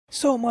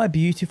So my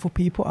beautiful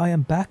people, I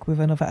am back with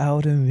another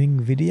Elden Ring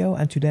video,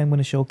 and today I'm going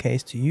to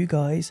showcase to you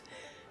guys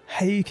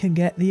how you can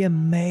get the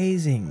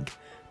amazing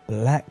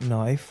Black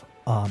Knife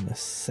armor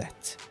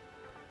set.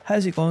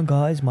 How's it going,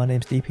 guys? My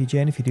name's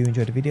DPJ, and if you do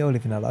enjoy the video,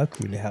 leaving a like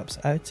really helps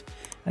out,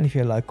 and if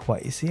you like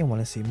what you see and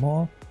want to see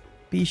more,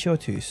 be sure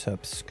to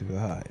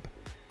subscribe.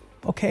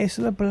 Okay,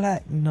 so the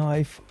Black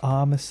Knife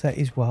armor set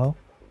is, well,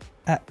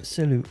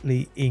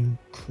 absolutely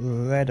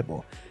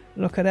incredible.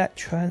 Look at that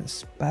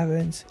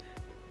transparent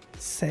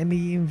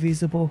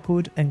semi-invisible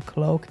hood and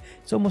cloak.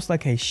 It's almost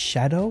like a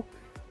shadow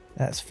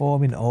that's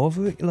forming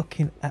over it,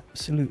 looking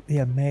absolutely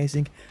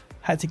amazing.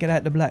 Had to get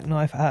out the Black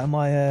Knife out of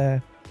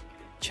my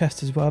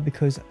chest as well,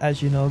 because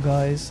as you know,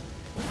 guys,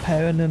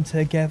 pairing them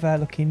together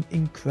looking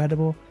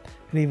incredible.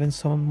 And even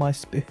some of my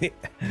spirit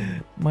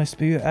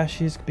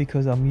ashes,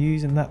 because I'm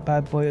using that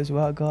bad boy as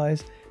well,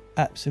 guys.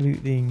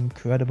 Absolutely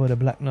incredible. The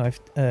Black Knife,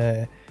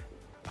 I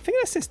think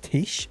that says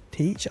teach,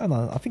 I don't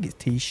know, I think it's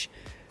teach.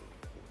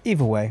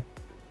 Either way,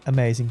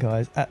 amazing,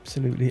 guys,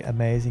 absolutely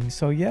amazing.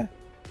 So yeah, and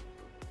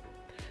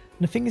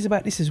the thing is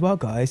about this as well,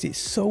 guys, it's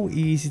so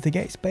easy to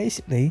get. It's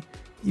basically,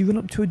 you run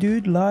up to a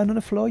dude lying on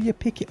the floor, you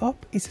pick it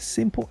up. It's as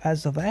simple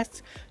as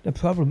that. The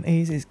problem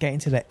is getting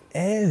to the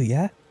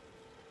area.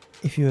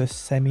 If you're a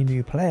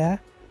semi-new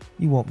player,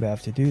 you won't be able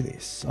to do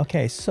this.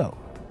 Okay, so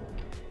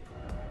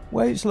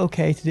where it's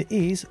located, it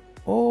is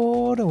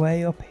all the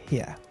way up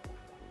here,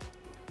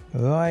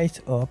 right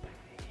up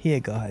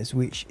here, guys,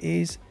 which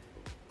is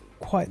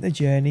quite the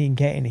journey in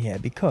getting here,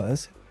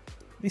 because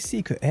this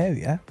secret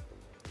area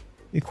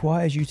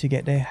requires you to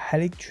get the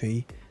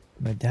Erdtree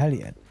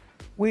medallion,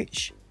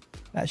 which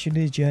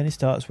actually the journey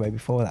starts way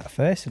before that.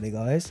 Firstly,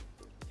 guys,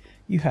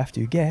 you have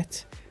to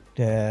get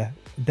the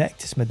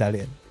Dectus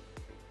medallion.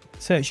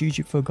 Search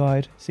YouTube for a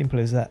guide, simple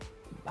as that.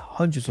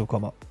 Hundreds will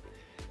come up.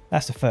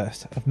 That's the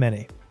first of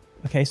many.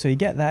 Okay, so you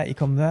get that, you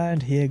come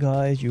round here,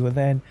 guys. You will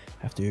then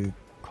have to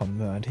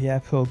come around here,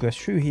 progress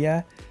through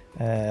here.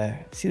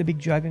 See the big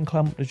dragon,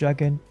 climb up the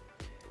dragon,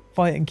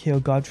 fight and kill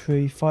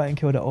Godfrey, fight and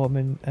kill the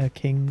Orman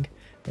King.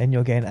 Then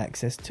you'll gain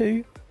access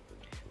to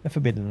the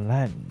Forbidden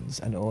Lands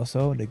and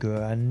also the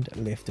Grand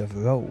Lift of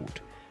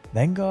Road.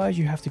 Then, guys,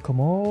 you have to come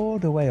all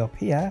the way up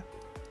here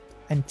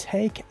and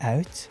take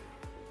out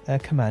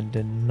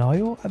Commander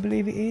Niall, I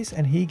believe it is,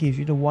 and he gives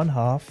you the one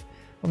half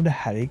of the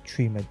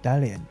Erdtree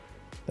medallion.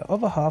 The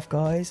other half,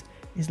 guys,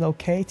 is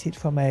located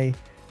from a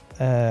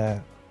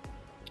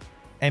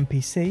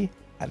NPC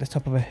at the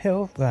top of a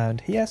hill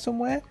around here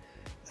somewhere.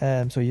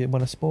 So you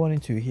want to spawn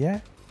into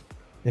here,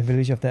 the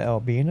village of the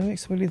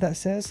Albinoics, I believe that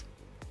says.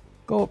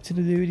 Go up to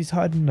the dude, he's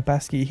hiding in the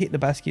basket. You hit the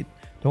basket,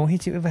 don't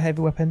hit it with a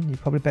heavy weapon, you're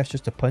probably best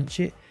just to punch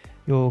it.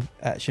 You'll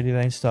actually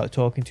then start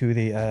talking to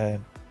the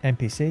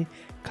NPC,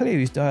 clear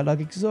his dialogue,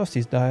 exhaust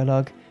his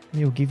dialogue, and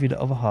he'll give you the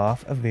other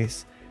half of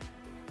this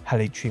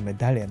Erdtree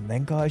medallion.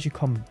 Then, guys, you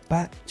come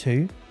back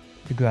to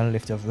the Grand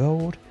Lift of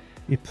Road,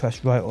 you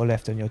press right or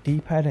left on your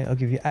D-pad, and it'll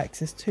give you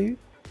access to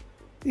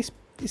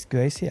this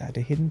grace here,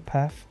 the hidden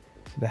path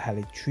to the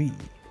Erdtree.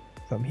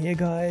 From here,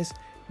 guys,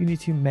 you need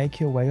to make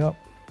your way up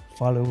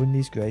following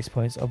these grace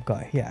points I've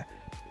got here.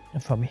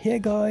 And from here,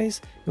 guys,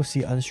 you'll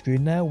see on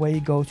screen now where you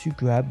go to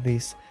grab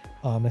this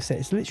armor set.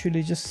 It's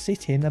literally just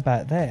sitting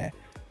about there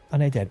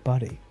on a dead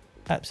body.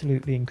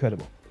 Absolutely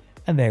incredible.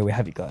 And there we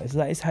have it, guys.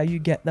 That is how you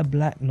get the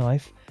Black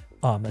Knife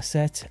armor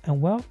set.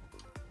 And well,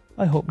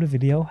 I hope the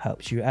video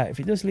helps you out. If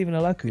it does, leaving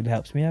a like really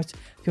helps me out.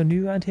 If you're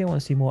new around here and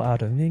want to see more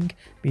Elden Ring,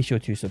 be sure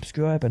to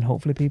subscribe, and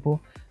hopefully,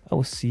 people, I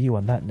will see you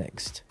on that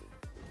next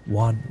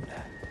one.